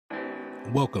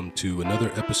Welcome to another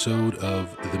episode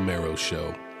of The Marrow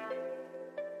Show,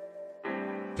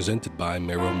 presented by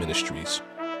Marrow Ministries,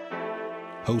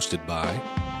 hosted by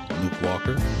Luke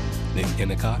Walker, Nick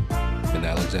Kennicott, and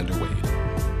Alexander Wade.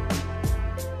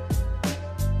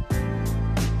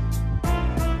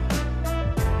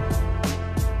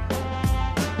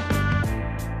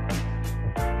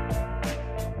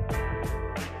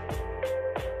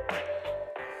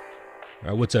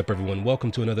 What's up, everyone? Welcome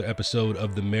to another episode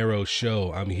of The Marrow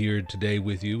Show. I'm here today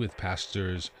with you with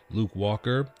Pastors Luke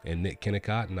Walker and Nick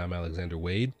Kennicott, and I'm Alexander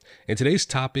Wade. And today's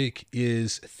topic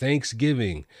is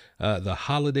Thanksgiving. The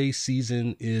holiday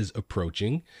season is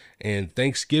approaching, and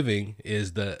Thanksgiving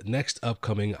is the next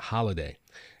upcoming holiday.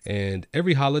 And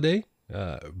every holiday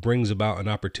brings about an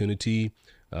opportunity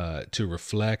to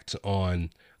reflect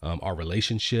on our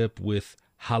relationship with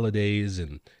holidays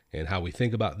and how we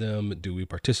think about them. Do we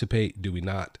participate? Do we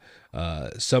not?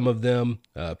 Some of them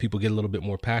people get a little bit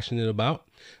more passionate about,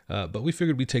 but we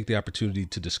figured we'd take the opportunity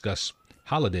to discuss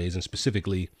holidays and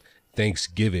specifically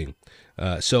Thanksgiving.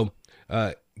 So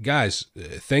guys,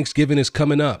 Thanksgiving is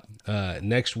coming up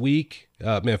next week.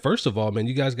 Man, first of all, man,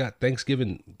 you guys got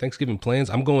Thanksgiving plans?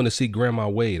 I'm going to see Grandma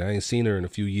Wade. I ain't seen her in a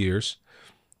few years.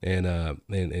 And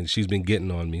she's been getting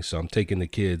on me, so I'm taking the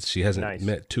kids. She hasn't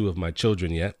met two of my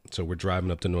children yet, so we're driving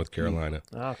up to North Carolina.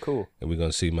 Oh, cool! And we're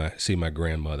gonna see my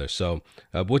grandmother. So,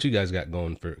 what you guys got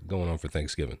going on for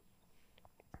Thanksgiving?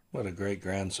 What a great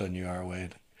grandson you are,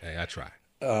 Wade. Hey, I try.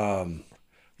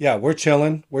 Yeah, we're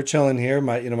chilling. We're chilling here.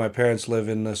 My parents live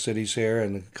in the cities here,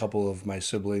 and a couple of my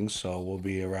siblings, so we'll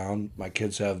be around. My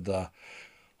kids have the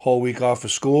whole week off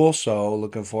of school, so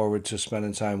looking forward to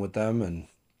spending time with them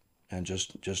and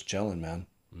just chilling, man.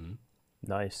 Mm-hmm.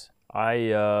 Nice.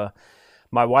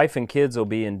 My wife and kids will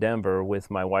be in Denver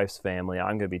with my wife's family.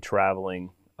 I'm going to be traveling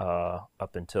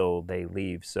up until they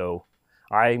leave, so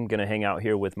I'm going to hang out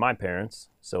here with my parents.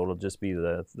 So it'll just be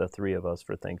the three of us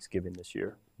for Thanksgiving this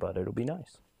year, but it'll be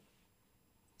nice.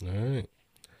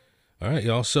 All right,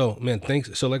 y'all. So, man,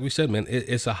 thanks. So, like we said, man,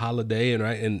 it's a holiday,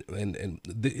 and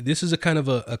this is a kind of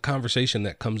a conversation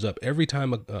that comes up every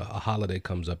time a holiday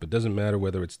comes up. It doesn't matter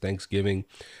whether it's Thanksgiving.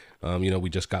 We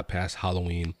just got past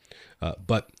Halloween,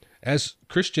 but as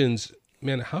Christians,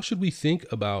 man, how should we think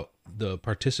about the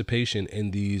participation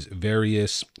in these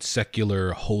various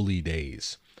secular holy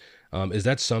days? Is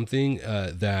that something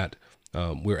that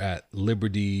we're at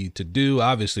liberty to do?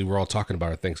 Obviously, we're all talking about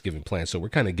our Thanksgiving plan, so we're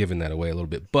kind of giving that away a little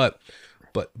bit. But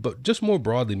just more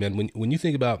broadly, man, when you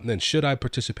think about, then, should I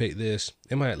participate in this?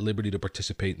 Am I at liberty to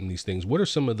participate in these things? What are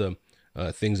some of the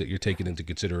things that you're taking into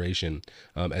consideration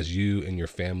as you and your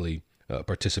family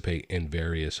participate in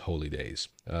various holy days?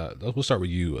 We'll start with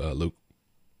you, Luke.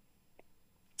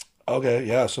 Okay,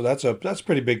 yeah. So that's a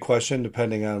pretty big question,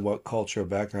 depending on what culture or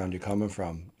background you're coming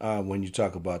from. When you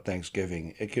talk about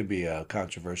Thanksgiving, it could be a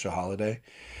controversial holiday.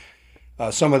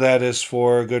 Some of that is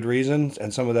for good reasons,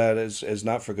 and some of that is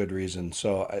not for good reason.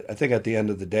 So I think at the end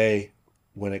of the day,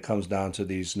 when it comes down to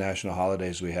these national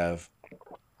holidays we have,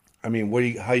 I mean,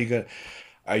 are you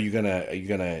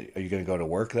gonna go to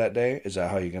work that day? Is that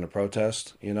how you're gonna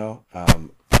protest?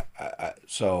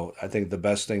 So I think the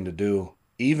best thing to do,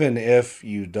 even if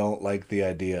you don't like the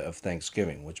idea of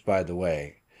Thanksgiving, which, by the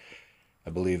way, I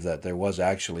believe that there was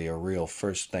actually a real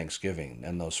first Thanksgiving,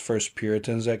 and those first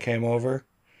Puritans that came over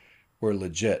were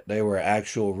legit. They were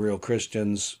actual real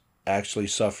Christians, actually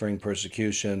suffering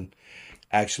persecution,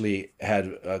 actually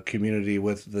had a community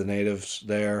with the natives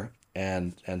there.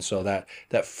 And so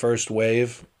that first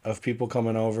wave of people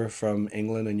coming over from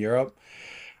England and Europe,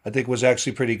 I think, was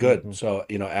actually pretty good. Mm-hmm. So,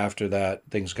 after that,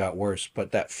 things got worse.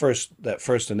 But that first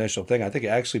initial thing, I think it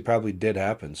actually probably did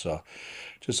happen. So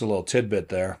just a little tidbit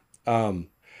there.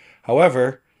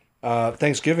 However,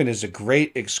 Thanksgiving is a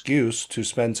great excuse to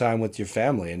spend time with your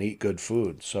family and eat good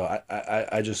food. So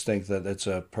I just think that it's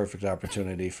a perfect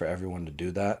opportunity for everyone to do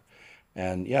that.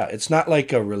 And yeah, it's not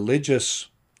like a religious,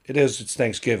 it's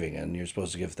Thanksgiving, and you're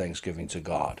supposed to give Thanksgiving to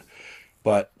God.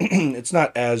 But it's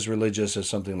not as religious as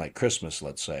something like Christmas,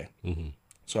 let's say. Mm-hmm.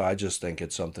 So I just think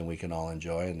it's something we can all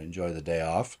enjoy, and enjoy the day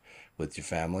off with your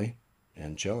family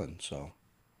and chilling. So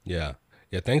yeah.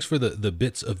 Thanks for the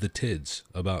bits of the tids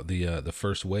about the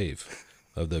first wave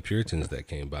of the Puritans that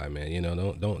came by, man.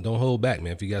 Don't hold back,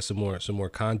 man. If you got some more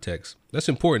context, that's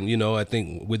important. I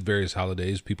think with various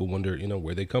holidays, people wonder,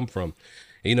 where they come from.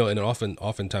 And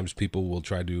oftentimes people will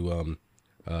try to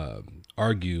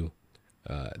argue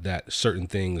that certain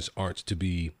things aren't to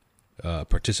be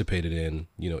participated in,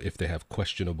 if they have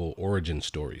questionable origin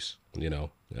stories,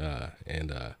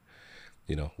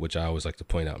 which I always like to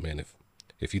point out, man,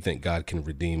 if you think God can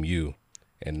redeem you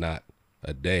and not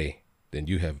a day, then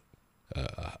you have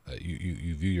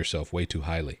you view yourself way too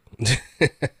highly.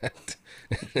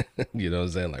 You know what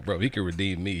I'm saying? Like, bro, he could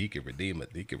redeem me. He could redeem it.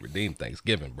 He could redeem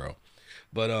Thanksgiving, bro.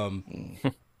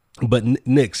 But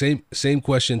Nick, same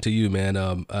question to you, man.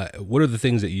 What are the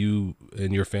things that you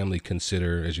and your family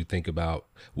consider as you think about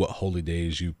what holy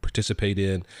days you participate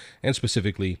in, and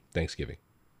specifically Thanksgiving?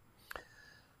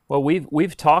 Well,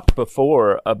 we've talked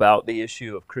before about the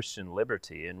issue of Christian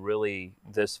liberty, and really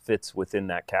this fits within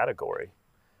that category.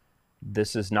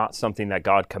 This is not something that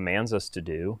God commands us to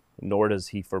do, nor does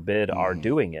he forbid our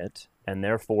doing it, and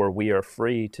therefore we are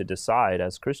free to decide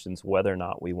as Christians whether or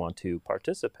not we want to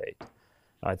participate.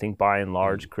 I think by and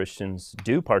large Christians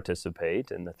do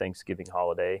participate in the Thanksgiving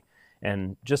holiday,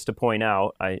 and just to point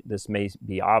out, this may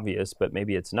be obvious, but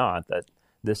maybe it's not, that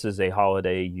this is a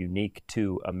holiday unique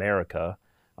to America.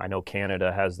 I know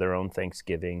Canada has their own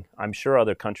Thanksgiving. I'm sure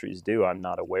other countries do. I'm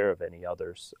not aware of any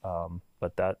others.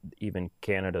 But that even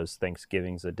Canada's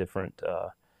Thanksgiving is a different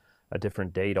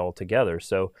date altogether.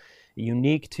 So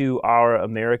unique to our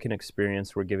American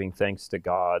experience, we're giving thanks to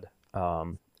God,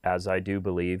 as I do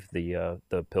believe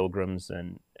the Pilgrims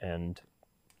and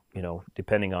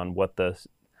depending on what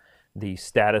the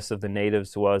status of the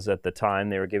natives was at the time,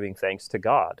 they were giving thanks to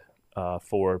God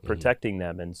for protecting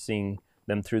them and seeing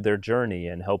them through their journey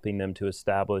and helping them to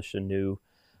establish a new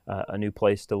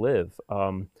place to live.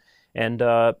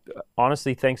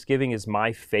 Honestly, Thanksgiving is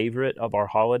my favorite of our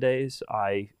holidays.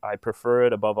 I prefer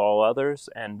it above all others.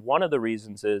 And one of the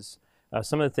reasons is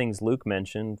some of the things Luke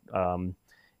mentioned,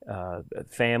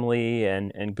 family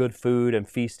and good food and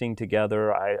feasting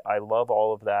together. I love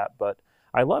all of that. But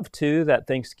I love, too, that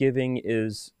Thanksgiving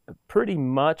is pretty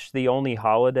much the only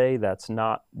holiday that's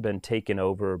not been taken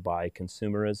over by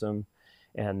consumerism.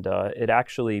 And it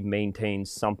actually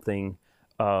maintains something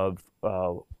of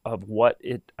what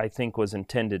it, I think, was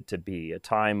intended to be, a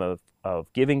time of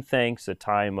giving thanks, a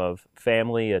time of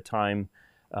family, a time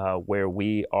where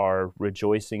we are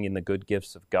rejoicing in the good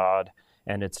gifts of God.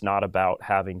 And it's not about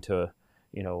having to,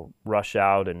 rush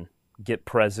out and get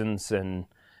presents, and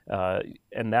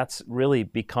that's really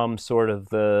become sort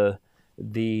of the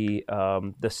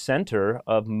center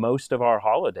of most of our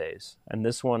holidays, and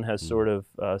this one has sort of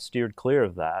steered clear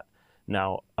of that.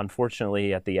 Now,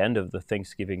 unfortunately, at the end of the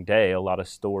Thanksgiving day, a lot of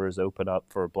stores open up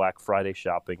for Black Friday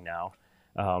shopping now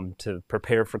to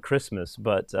prepare for Christmas.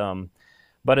 But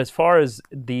as far as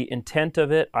the intent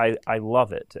of it, I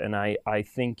love it, and I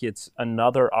think it's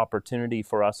another opportunity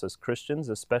for us as Christians,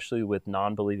 especially with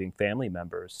non-believing family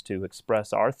members, to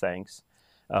express our thanks.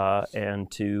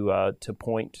 And to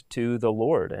point to the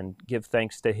Lord and give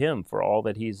thanks to Him for all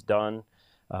that He's done,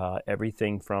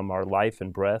 everything from our life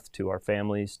and breath to our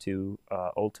families to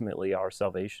ultimately our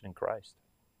salvation in Christ.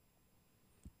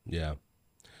 Yeah,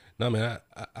 no, man,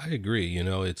 I agree.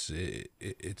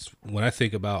 It's when I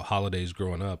think about holidays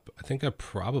growing up, I think I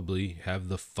probably have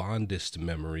the fondest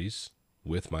memories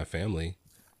with my family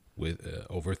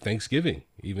over Thanksgiving.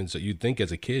 Even so, you'd think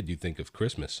as a kid, you think of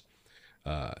Christmas.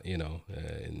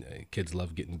 And kids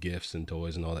love getting gifts and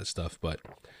toys and all that stuff. But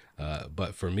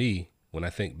for me, when I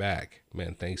think back,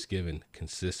 man, Thanksgiving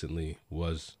consistently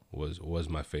was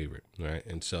my favorite. Right.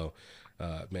 And so,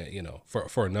 man,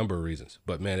 for a number of reasons,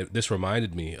 but man, this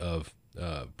reminded me of,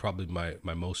 probably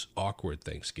my most awkward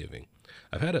Thanksgiving.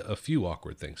 I've had a few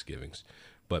awkward Thanksgivings,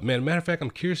 but man, matter of fact, I'm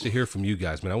curious to hear from you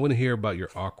guys, man. I want to hear about your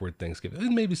awkward Thanksgiving,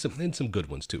 and maybe some good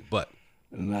ones too, but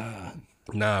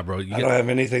Nah, bro. I don't have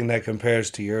anything that compares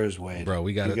to yours, Wade. Bro,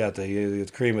 you got the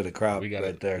cream of the crop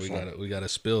right there. We got to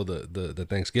spill the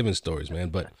Thanksgiving stories, man.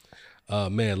 But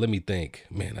man, let me think.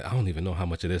 Man, I don't even know how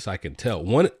much of this I can tell.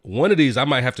 One of these I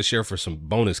might have to share for some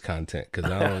bonus content because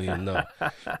I don't even know.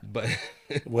 But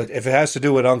if it has to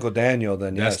do with Uncle Daniel,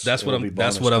 then that's what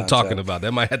I'm talking about.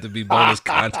 That might have to be bonus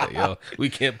content, yo. We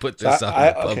can't put this out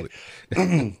in public.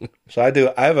 Okay.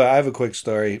 So I have a quick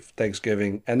story for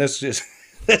Thanksgiving, and this is.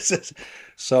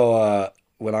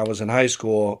 When I was in high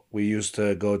school, we used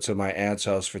to go to my aunt's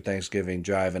house for Thanksgiving,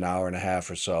 drive an hour and a half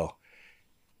or so,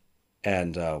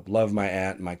 and love my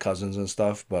aunt and my cousins and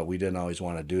stuff, but we didn't always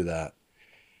want to do that.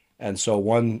 And so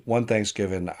one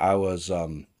Thanksgiving, I was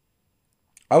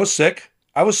sick.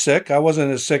 I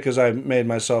wasn't as sick as I made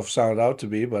myself sound out to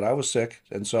be, but I was sick.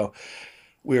 And so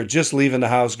we were just leaving the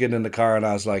house, getting in the car, and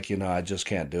I was like, I just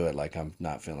can't do it. Like, I'm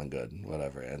not feeling good,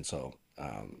 whatever. And so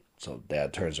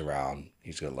Dad turns around.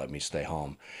 He's going to let me stay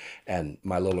home. And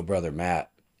my little brother,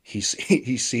 Matt, he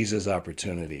sees his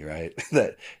opportunity, right?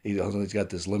 That he's got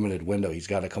this limited window. He's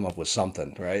got to come up with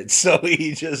something, right? So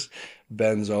he just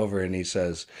bends over and he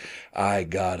says, "I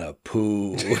gotta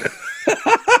poo."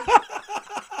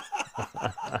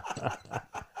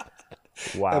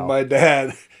 Wow. And my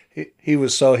dad, he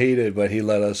was so heated, but he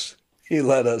let us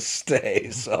stay.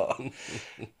 So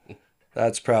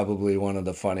that's probably one of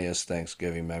the funniest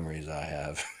Thanksgiving memories I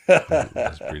have.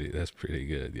 That's pretty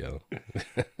good, yo.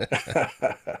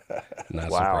 Not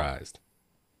Wow. surprised.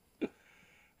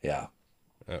 Yeah.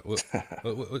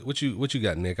 What you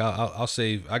got, Nick? I'll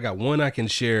save. I got one I can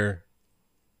share.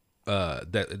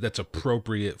 That's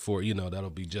appropriate for, that'll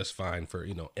be just fine for,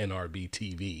 NRB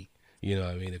TV. You know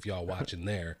what I mean? If y'all watching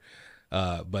there.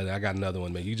 But I got another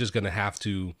one, man. You're just gonna have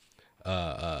to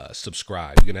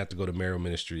subscribe. You're gonna have to go to Marrow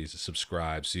Ministries to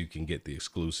subscribe so you can get the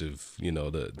exclusive,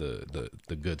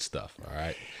 the good stuff. All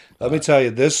right. Let me tell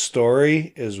you, this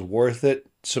story is worth it.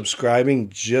 Subscribing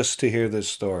just to hear this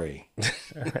story,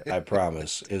 I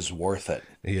promise, is worth it.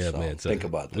 Yeah, So man. So think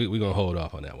about that. we're gonna hold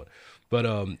off on that one. But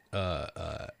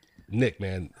Nick,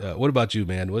 man, what about you,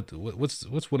 man?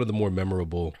 What's one of the more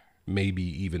memorable, maybe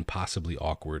even possibly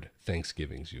awkward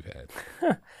Thanksgivings you've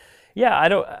had? Yeah,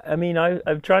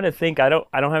 I'm trying to think. I don't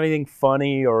have anything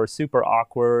funny or super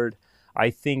awkward. I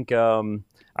think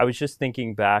I was just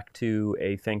thinking back to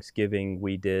a Thanksgiving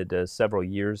we did several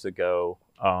years ago.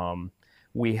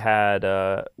 We had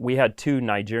two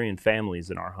Nigerian families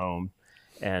in our home,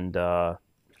 and I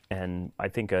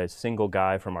think a single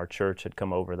guy from our church had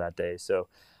come over that day. So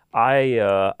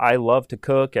I love to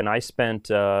cook, and I spent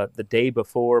the day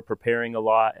before preparing a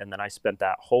lot, and then I spent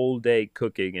that whole day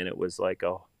cooking, and it was like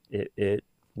it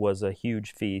was a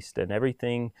huge feast, and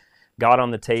everything got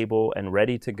on the table and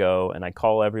ready to go. And I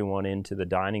call everyone into the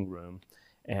dining room,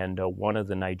 and one of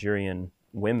the Nigerian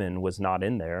women was not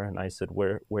in there, and I said,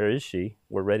 "Where is she?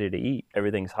 We're ready to eat.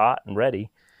 Everything's hot and ready."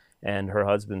 And her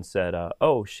husband said,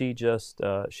 "Oh, she just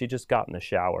got in the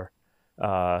shower.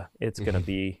 It's gonna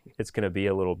be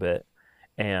a little bit."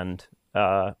 And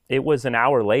it was an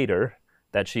hour later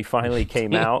that she finally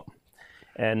came out,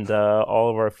 and all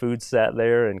of our food sat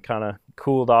there and kind of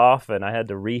cooled off, and I had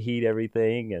to reheat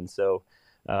everything, and so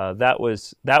that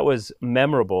was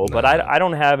memorable. But I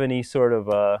don't have any sort of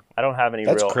I don't have any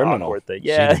That's real criminal. awkward thing.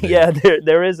 Yeah, yeah.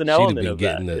 There is an She'd have element been of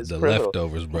getting that. the, It's the criminal.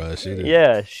 leftovers, bro.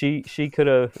 Yeah, she could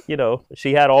have,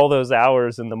 she had all those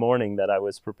hours in the morning that I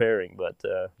was preparing, but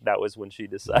that was when she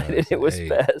decided it was Hey,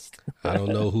 best. I don't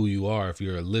know who you are if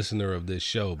you're a listener of this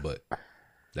show, but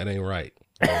that ain't right.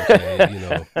 You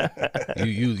know what I'm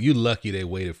saying? You lucky they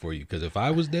waited for you. Because if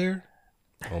I was there,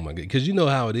 oh my god! Because you know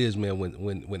how it is, man.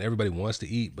 When everybody wants to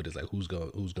eat, but it's like who's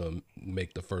gonna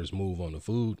make the first move on the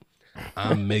food?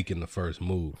 I'm making the first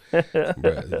move.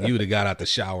 Bruh, you would have got out the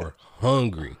shower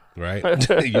hungry, right?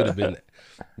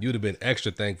 you'd have been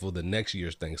extra thankful the next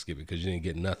year's Thanksgiving because you didn't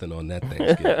get nothing on that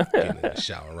Thanksgiving. Getting in the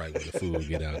shower right when the food would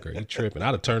get out, girl. You tripping?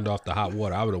 I'd have turned off the hot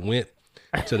water. I would have went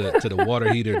to the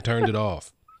water heater and turned it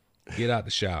off. Get out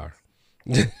the shower.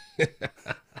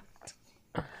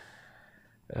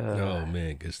 Oh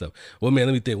man, good stuff. Well, man,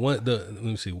 let me think. Let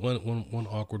me see. One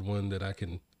awkward one that I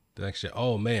can share.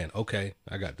 Oh man, okay,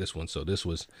 I got this one. So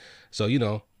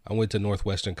I went to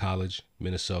Northwestern College,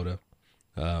 Minnesota.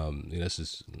 This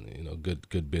is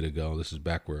good bit ago. This is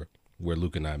back where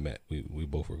Luke and I met. We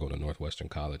both were going to Northwestern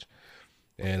College,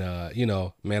 and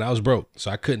man, I was broke,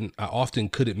 so I often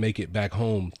couldn't make it back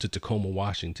home to Tacoma,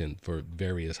 Washington for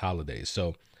various holidays.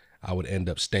 So I would end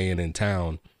up staying in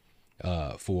town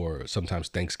for sometimes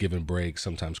Thanksgiving break,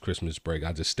 sometimes Christmas break.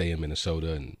 I just stay in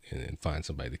Minnesota and find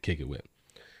somebody to kick it with.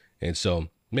 And so,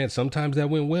 man, sometimes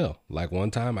that went well. Like one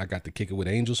time I got to kick it with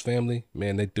Angel's family.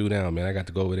 Man, they threw down, man. I got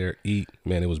to go over there, eat.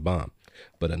 Man, it was bomb.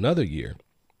 But another year,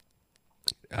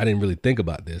 I didn't really think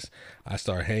about this. I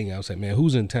started hanging out. I was like, man,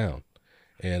 who's in town?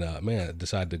 And, man, I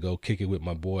decided to go kick it with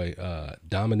my boy,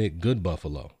 Dominic Good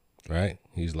Buffalo, right?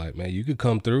 He's like, man, you could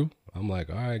come through. I'm like,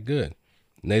 all right, good.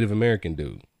 Native American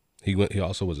dude. He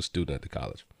also was a student at the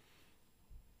college.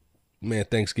 Man,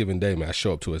 Thanksgiving Day, man, I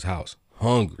show up to his house,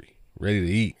 hungry, ready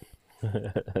to eat.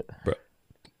 Bro,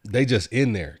 they just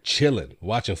in there chilling,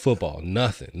 watching football.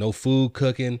 Nothing, no food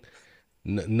cooking,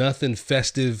 nothing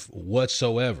festive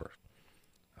whatsoever.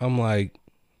 I'm like,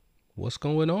 what's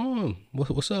going on?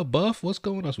 What's up, Buff? What's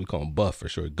going on? So we call him Buff for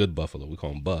sure. Good Buffalo. We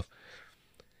call him Buff.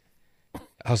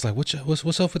 I was like, what's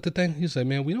up with the thing? He said,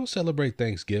 man, we don't celebrate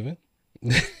Thanksgiving.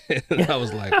 And I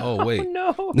was like, oh wait,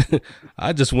 No.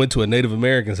 I just went to a Native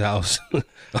American's house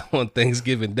on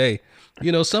Thanksgiving Day.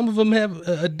 Some of them have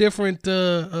a different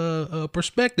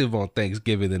perspective on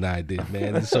Thanksgiving than I did,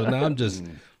 man. And so now I'm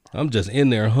just in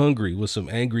there hungry with some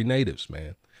angry natives,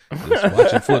 man, just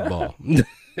watching football.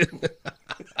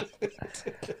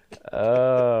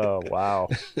 Oh, wow.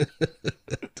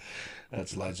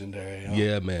 That's legendary. Huh?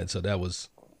 Yeah, man. So that was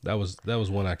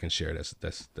one I can share.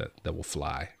 That that will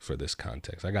fly for this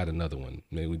context. I got another one.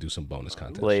 Maybe we do some bonus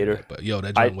content later. But yo,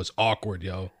 that I joint was awkward,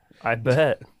 yo. I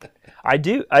bet. I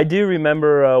do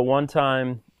remember one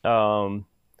time.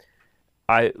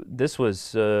 This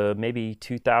was maybe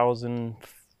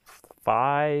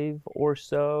 2005 or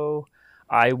so.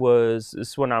 This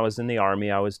is when I was in the Army.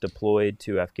 I was deployed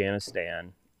to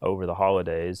Afghanistan over the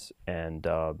holidays, and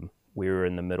we were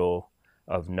in the middle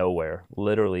of nowhere,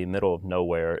 literally middle of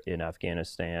nowhere in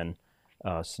Afghanistan,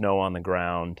 snow on the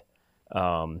ground.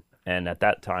 And at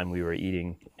that time we were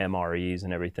eating MREs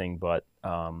and everything, but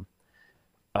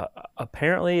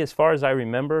apparently, as far as I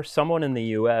remember, someone in the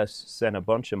U.S. sent a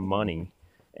bunch of money,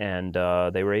 and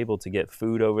they were able to get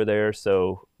food over there.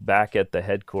 So back at the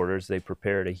headquarters, they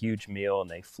prepared a huge meal, and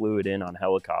they flew it in on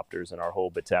helicopters, and our whole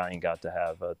battalion got to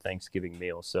have a Thanksgiving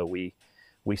meal. So we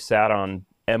sat on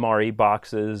MRE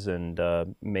boxes and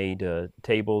made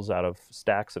tables out of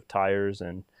stacks of tires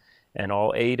and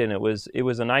all ate, and it was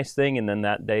a nice thing. And then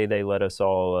that day they let us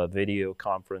all video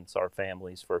conference our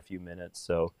families for a few minutes.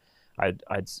 So I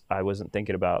wasn't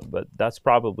thinking about, but that's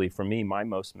probably for me my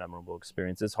most memorable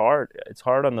experience. It's hard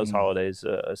on those holidays,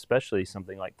 especially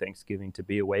something like Thanksgiving, to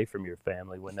be away from your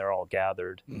family when they're all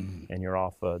gathered and you're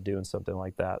off doing something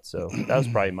like that. So that was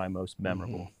probably my most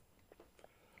memorable.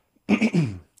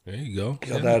 There you go.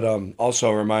 So that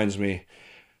also reminds me,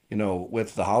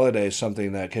 with the holidays,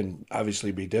 something that can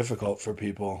obviously be difficult for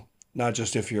people, not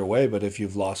just if you're away, but if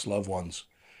you've lost loved ones.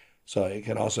 So it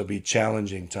can also be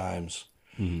challenging times.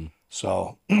 Mm-hmm.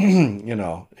 So,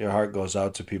 your heart goes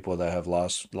out to people that have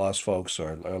lost folks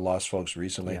or lost folks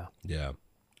recently. Yeah.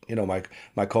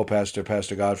 My co-pastor,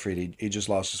 Pastor Godfrey, he just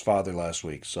lost his father last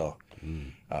week. So,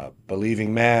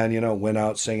 believing man, went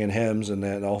out singing hymns, and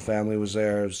the whole family was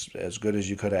there, as good as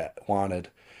you could have wanted,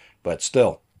 but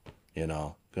still,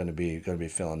 going to be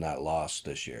feeling that loss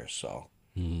this year. So,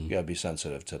 you got to be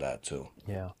sensitive to that too.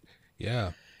 Yeah.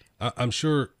 I'm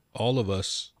sure all of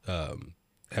us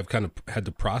have kind of had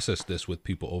to process this with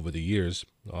people over the years.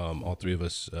 All three of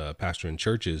us pastor in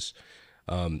churches.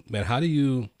 Man, how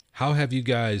have you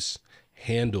guys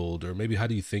handled, or maybe how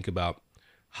do you think about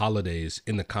holidays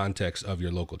in the context of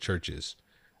your local churches?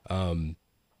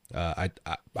 I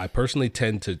personally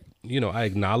tend to, I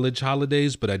acknowledge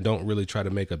holidays, but I don't really try to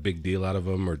make a big deal out of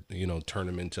them or, turn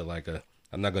them into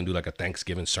I'm not going to do like a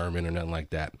Thanksgiving sermon or nothing like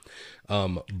that.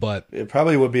 But it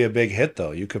probably would be a big hit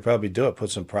though. You could probably do it. Put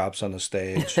some props on the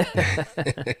stage.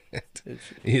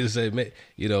 You say, man,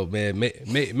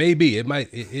 maybe it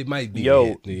might be.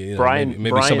 Yo, a hit. Brian, maybe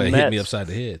Brian somebody Metz, hit me upside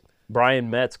the head. Brian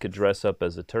Metz could dress up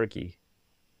as a turkey.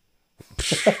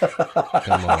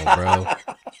 Come on, bro.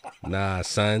 Nah,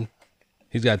 son.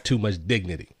 He's got too much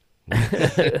dignity.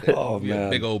 Oh man,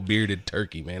 big old bearded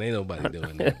turkey, man. Ain't nobody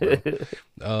doing that, bro.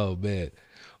 Oh man,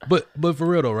 but for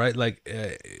real though, right? Like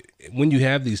when you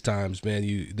have these times, man,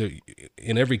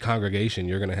 in every congregation,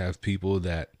 you're gonna have people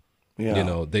that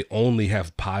they only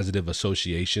have positive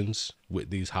associations with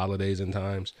these holidays and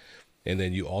times, and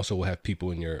then you also will have people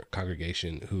in your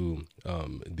congregation who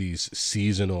these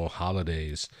seasonal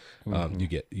holidays, you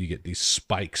get these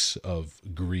spikes of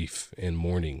grief and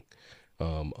mourning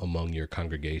among your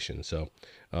congregation. So,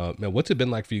 man, what's it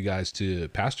been like for you guys to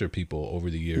pastor people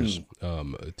over the years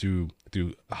through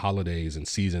holidays and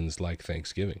seasons like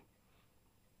Thanksgiving?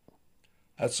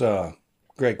 That's a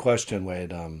great question,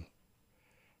 Wade.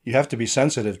 You have to be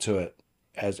sensitive to it.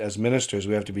 As ministers,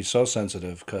 we have to be so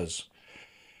sensitive because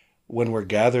when we're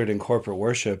gathered in corporate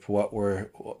worship, what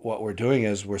we're doing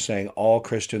is we're saying all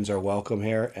Christians are welcome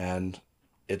here, and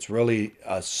it's really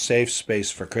a safe space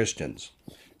for Christians.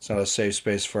 It's not a safe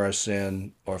space for our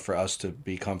sin or for us to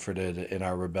be comforted in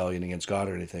our rebellion against God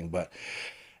or anything, but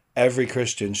every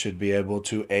Christian should be able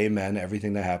to amen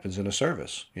everything that happens in a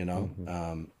service,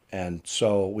 and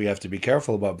so we have to be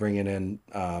careful about bringing in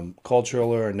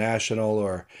cultural or national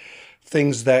or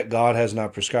things that God has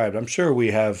not prescribed. I'm sure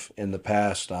we have in the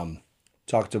past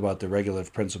talked about the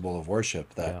regulative principle of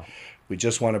worship, that we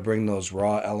just want to bring those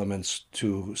raw elements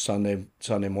to Sunday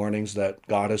mornings that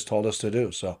God has told us to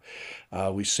do. So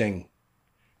we sing,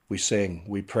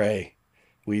 we pray,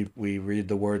 we read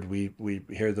the word, we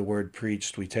hear the word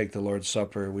preached, we take the Lord's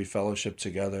Supper, we fellowship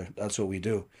together. That's what we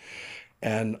do.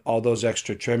 And all those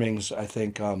extra trimmings, I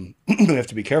think we have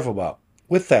to be careful about.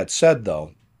 With that said,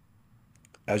 though,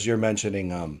 as you're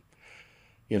mentioning,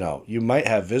 you might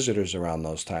have visitors around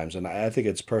those times, and I think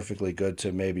it's perfectly good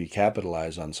to maybe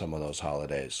capitalize on some of those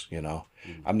holidays.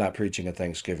 I'm not preaching a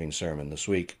Thanksgiving sermon this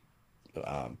week,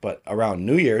 but around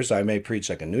New Year's, I may preach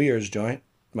like a New Year's joint.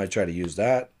 Might try to use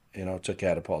that, to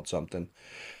catapult something.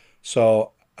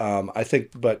 So I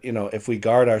think, but if we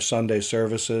guard our Sunday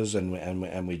services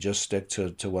and we just stick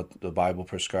to what the Bible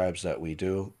prescribes that we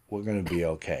do, we're going to be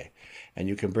okay. And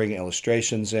you can bring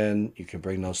illustrations in, you can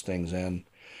bring those things in,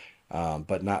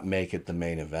 but not make it the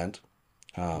main event.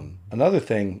 Another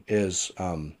thing is,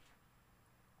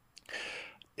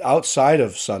 outside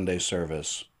of Sunday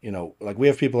service, like we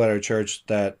have people at our church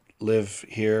that live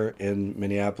here in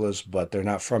Minneapolis, but they're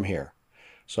not from here.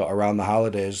 So around the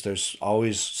holidays, there's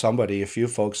always a few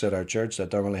folks at our church that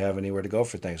don't really have anywhere to go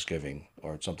for Thanksgiving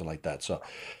or something like that. So,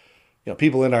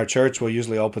 people in our church will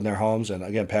usually open their homes. And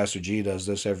again, Pastor G does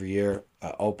this every year,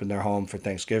 open their home for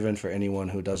Thanksgiving for anyone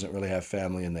who doesn't really have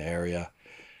family in the area.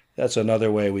 That's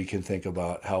another way we can think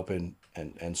about helping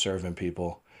and serving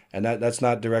people. And that's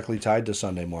not directly tied to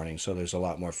Sunday morning. So there's a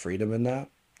lot more freedom in that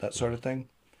sort of thing.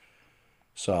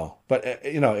 So, but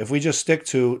if we just stick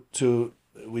to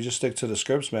the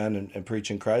scripts, man, and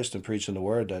preaching Christ and preaching the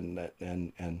word and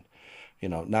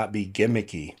not be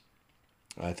gimmicky,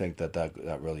 I think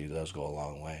that really does go a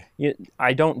long way.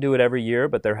 I don't do it every year,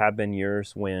 but there have been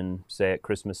years when, say, at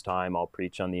Christmas time, I'll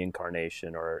preach on the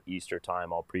incarnation, or Easter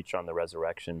time, I'll preach on the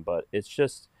resurrection. But it's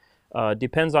just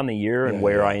depends on the year and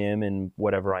where I am in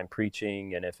whatever I'm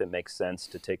preaching, and if it makes sense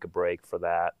to take a break for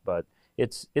that. But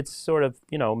it's sort of,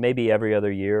 maybe every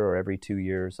other year or every 2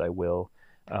 years I will.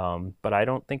 But I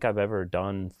don't think I've ever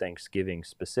done Thanksgiving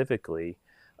specifically.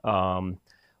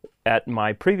 At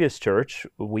my previous church,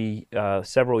 we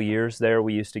several years there,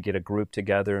 we used to get a group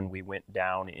together and we went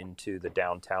down into the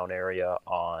downtown area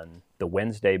on the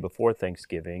Wednesday before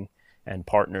Thanksgiving and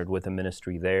partnered with a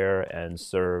ministry there and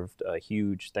served a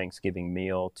huge Thanksgiving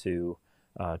meal to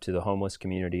the homeless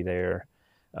community there.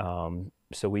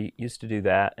 So we used to do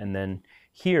that, and then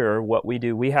here, what we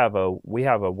do, we have a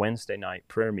Wednesday night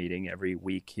prayer meeting every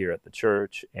week here at the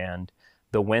church, and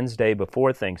the Wednesday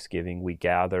before Thanksgiving, we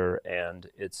gather, and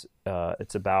it's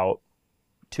about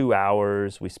 2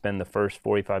 hours. We spend the first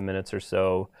 45 minutes or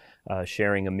so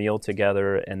sharing a meal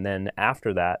together, and then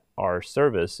after that, our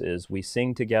service is we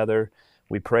sing together,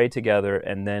 we pray together,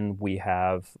 and then we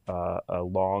have a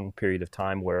long period of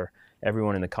time where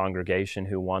everyone in the congregation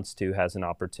who wants to has an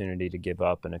opportunity to give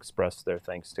up and express their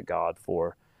thanks to God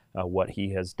for what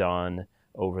He has done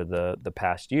over the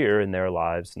past year in their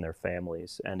lives and their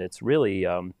families. And it's really,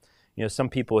 some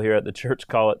people here at the church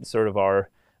call it sort of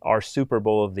our Super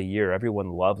Bowl of the year.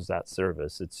 Everyone loves that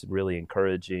service. It's really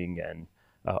encouraging and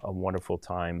a wonderful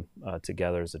time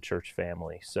together as a church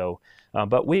family. So,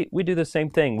 but we do the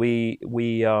same thing. We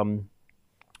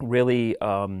really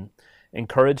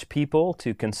encourage people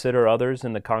to consider others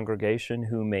in the congregation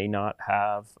who may not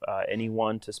have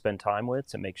anyone to spend time with,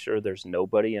 to make sure there's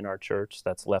nobody in our church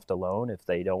that's left alone if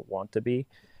they don't want to be.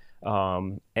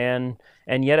 And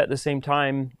yet at the same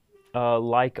time,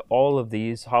 like all of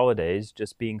these holidays,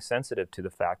 just being sensitive to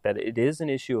the fact that it is an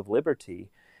issue of liberty.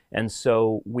 And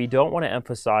so we don't want to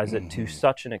emphasize it to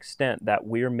such an extent that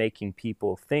we're making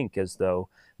people think as though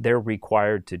they're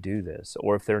required to do this,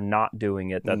 or if they're not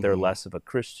doing it, that they're less of a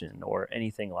Christian or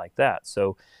anything like that.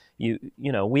 So,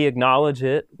 we acknowledge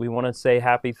it. We want to say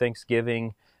Happy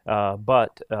Thanksgiving,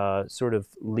 but sort of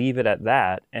leave it at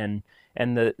that. And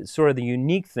the sort of the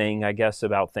unique thing, I guess,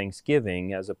 about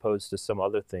Thanksgiving, as opposed to some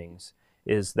other things,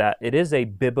 is that it is a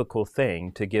biblical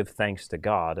thing to give thanks to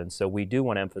God. And so we do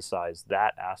want to emphasize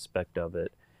that aspect of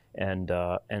it and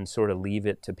sort of leave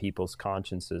it to people's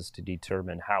consciences to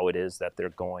determine how it is that they're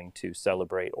going to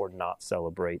celebrate or not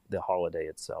celebrate the holiday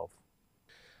itself.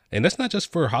 And that's not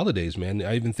just for holidays, man.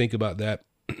 I even think about that.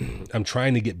 I'm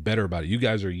trying to get better about it. You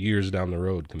guys are years down the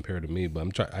road compared to me,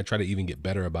 but I try to even get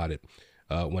better about it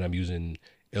when I'm using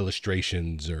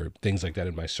illustrations or things like that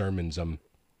in my sermons. I'm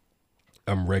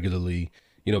regularly,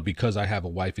 because I have a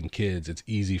wife and kids, it's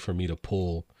easy for me to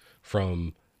pull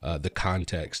from the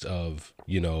context of,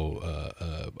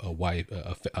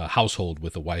 a household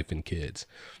with a wife and kids,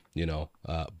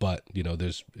 but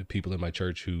there's people in my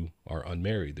church who are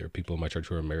unmarried. There are people in my church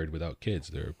who are married without kids.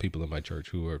 There are people in my church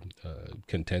who are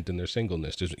content in their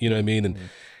singleness. There's, what I mean?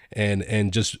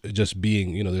 And just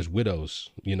being, there's widows,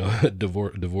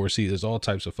 divorcees, there's all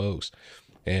types of folks.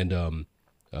 And,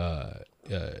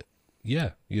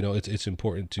 it's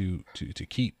important to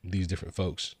keep these different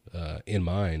folks in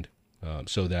mind,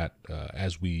 so that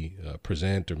as we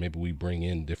present, or maybe we bring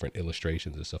in different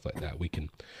illustrations and stuff like that, we can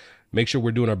make sure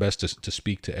we're doing our best to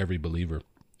speak to every believer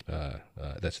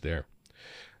that's there.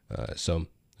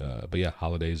 But yeah,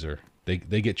 holidays they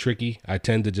get tricky. I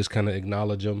tend to just kind of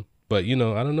acknowledge them. But, I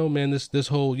don't know, man, this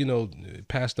whole,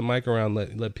 pass the mic around,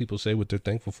 let people say what they're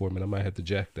thankful for, man. I might have to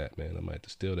jack that, man. I might have to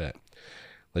steal that.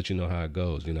 Let you know how it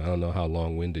goes. I don't know how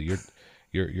long-winded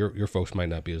your folks might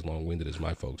not be as long winded as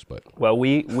my folks, but Well,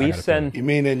 we send. You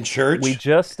mean in church? We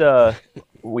just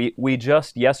we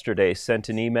just yesterday sent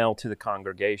an email to the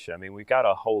congregation. I mean, we've got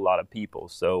a whole lot of people,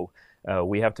 so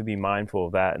we have to be mindful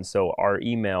of that. And so our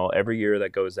email every year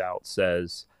that goes out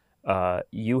says,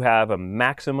 you have a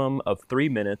maximum of 3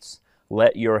 minutes.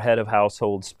 Let your head of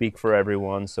household speak for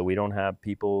everyone, so we don't have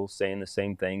people saying the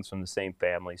same things from the same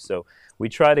family. So we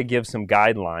try to give some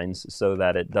guidelines so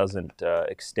that it doesn't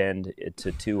extend it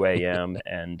to 2 a.m.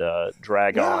 and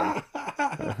drag on.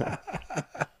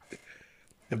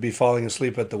 It'd be falling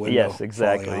asleep at the window. Yes,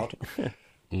 exactly.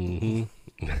 mm-hmm.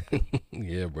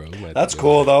 Yeah, bro. That's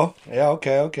cool, though. Yeah,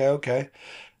 okay.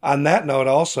 On that note,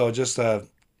 also, just I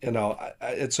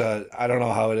don't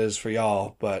know how it is for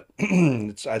y'all, but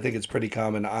I think it's pretty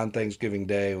common on Thanksgiving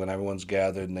Day when everyone's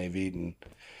gathered and they've eaten,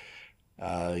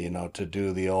 to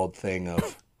do the old thing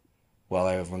of, well,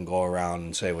 everyone go around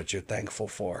and say what you're thankful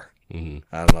for. Mm-hmm.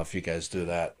 I don't know if you guys do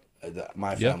that.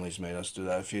 My family's made us do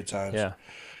that a few times. Yeah.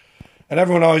 And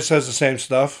everyone always says the same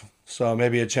stuff. So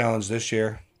maybe a challenge this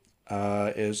year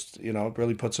is,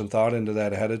 really put some thought into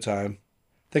that ahead of time.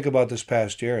 Think about this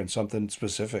past year and something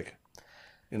specific.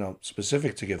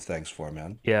 Specific to give thanks for,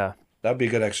 man. Yeah. That'd be a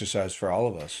good exercise for all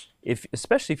of us.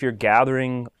 Especially if you're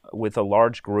gathering with a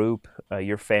large group,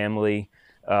 your family,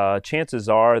 chances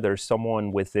are there's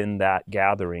someone within that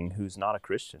gathering who's not a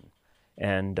Christian.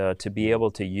 And to be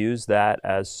able to use that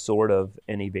as sort of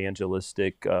an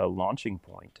evangelistic launching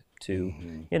point to,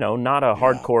 not a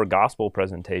hardcore gospel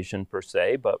presentation per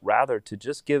se, but rather to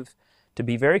just to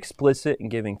be very explicit in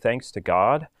giving thanks to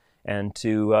God. And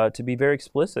to be very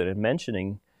explicit in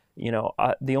mentioning,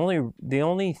 the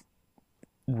only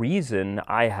reason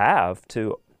I have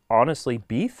to honestly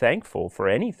be thankful for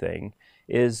anything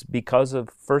is because of,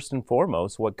 first and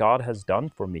foremost, what God has done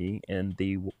for me in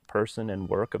the person and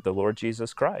work of the Lord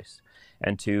Jesus Christ,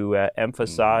 and to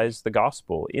emphasize the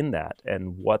gospel in that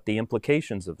and what the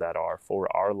implications of that are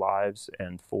for our lives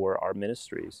and for our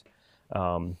ministries.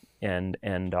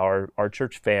 And our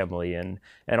church family and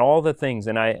all the things.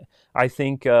 And I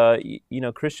think,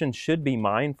 Christians should be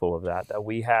mindful of that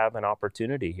we have an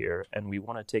opportunity here and we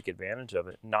want to take advantage of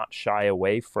it, not shy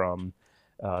away from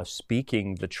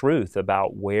speaking the truth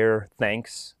about where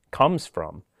thanks comes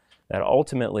from. That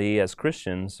ultimately, as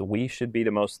Christians, we should be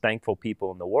the most thankful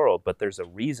people in the world, but there's a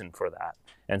reason for that.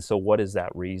 And so what is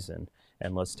that reason?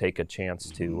 And let's take a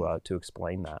chance to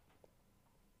explain that.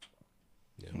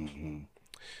 Yeah. Mm-hmm.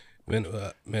 Man,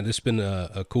 this has been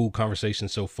a cool conversation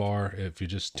so far. If you're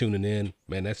just tuning in,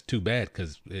 man, that's too bad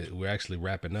because we're actually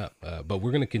wrapping up. But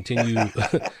we're going to continue.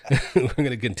 We're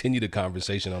going to continue the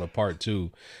conversation on a part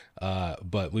 2.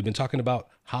 But we've been talking about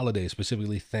holidays,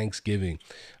 specifically Thanksgiving,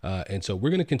 and so we're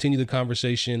going to continue the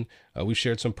conversation. We've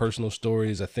shared some personal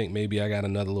stories. I think maybe I got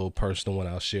another little personal one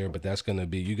I'll share. But that's going to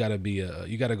be you got to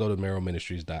go to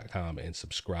merrillministries.com and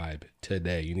subscribe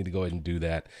today. You need to go ahead and do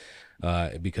that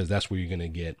because that's where you're going to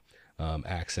get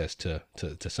access to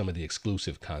some of the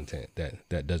exclusive content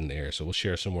that doesn't air. So we'll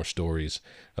share some more stories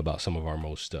about some of our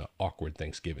most awkward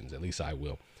Thanksgivings. At least I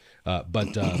will.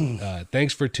 But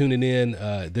thanks for tuning in.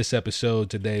 This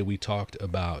episode today, we talked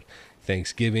about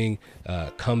Thanksgiving.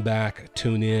 Come back,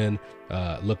 tune in,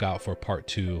 look out for part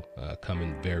 2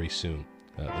 coming very soon.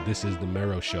 But this is the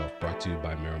Merrow Show, brought to you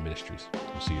by Merrow Ministries.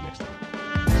 We'll see you next time.